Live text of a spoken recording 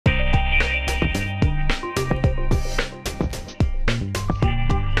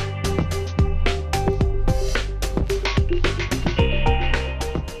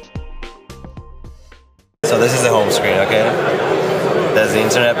this is the home screen, okay? There's the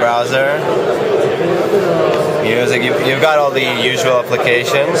internet browser. Music, you've got all the usual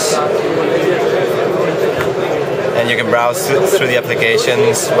applications. And you can browse through the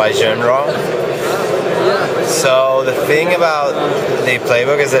applications by genre. So the thing about the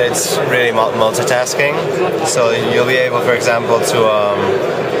Playbook is that it's really multitasking. So you'll be able, for example,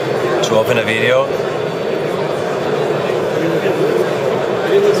 to open a video.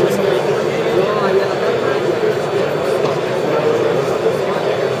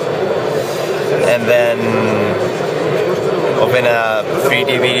 And then open a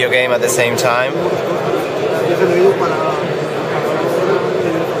 3D video game at the same time.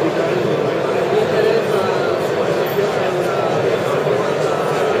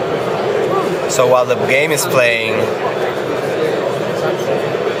 So while the game is playing,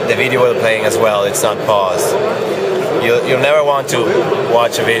 the video will be playing as well, it's not paused. You'll never want to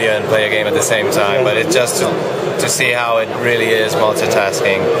watch a video and play a game at the same time, but it's just to see how it really is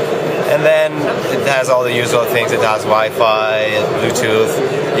multitasking. And then it has all the usual things. It has Wi-Fi,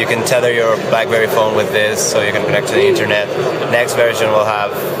 Bluetooth. You can tether your Blackberry phone with this, so you can connect to the internet. Next version will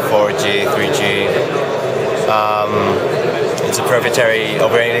have 4G, 3G. It's a proprietary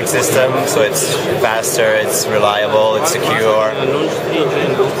operating system, so it's faster, it's reliable, it's secure.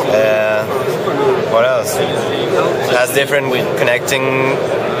 What else? It has different connecting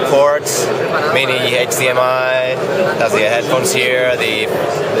ports, mini HDMI, has the headphones here, the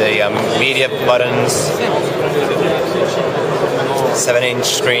media buttons, 7-inch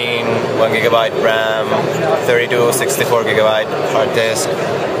screen, 1 Gigabyte RAM, 32, 64 Gigabyte hard disk,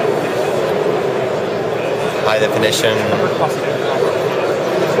 high definition.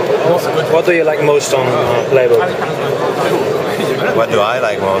 What do you like most on Playbook? What do I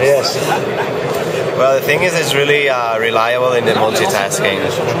like most? Yes. Well, the thing is, it's really reliable in the multitasking.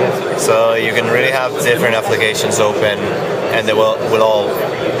 So you can really have different applications open, and they will all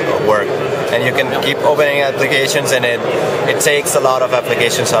work. And you can keep opening applications, and it takes a lot of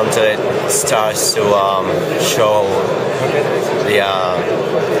applications until it starts to show the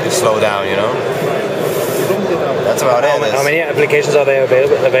slow down, you know. That's about it. How many applications are there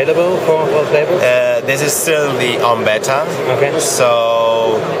available for Playbook? This is still the on beta. Okay.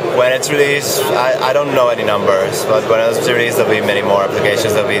 So when it's released, I don't know any numbers, but when it's released, there'll be many more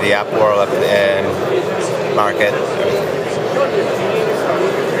applications. There'll be the App World market,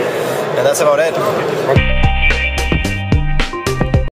 and that's about it.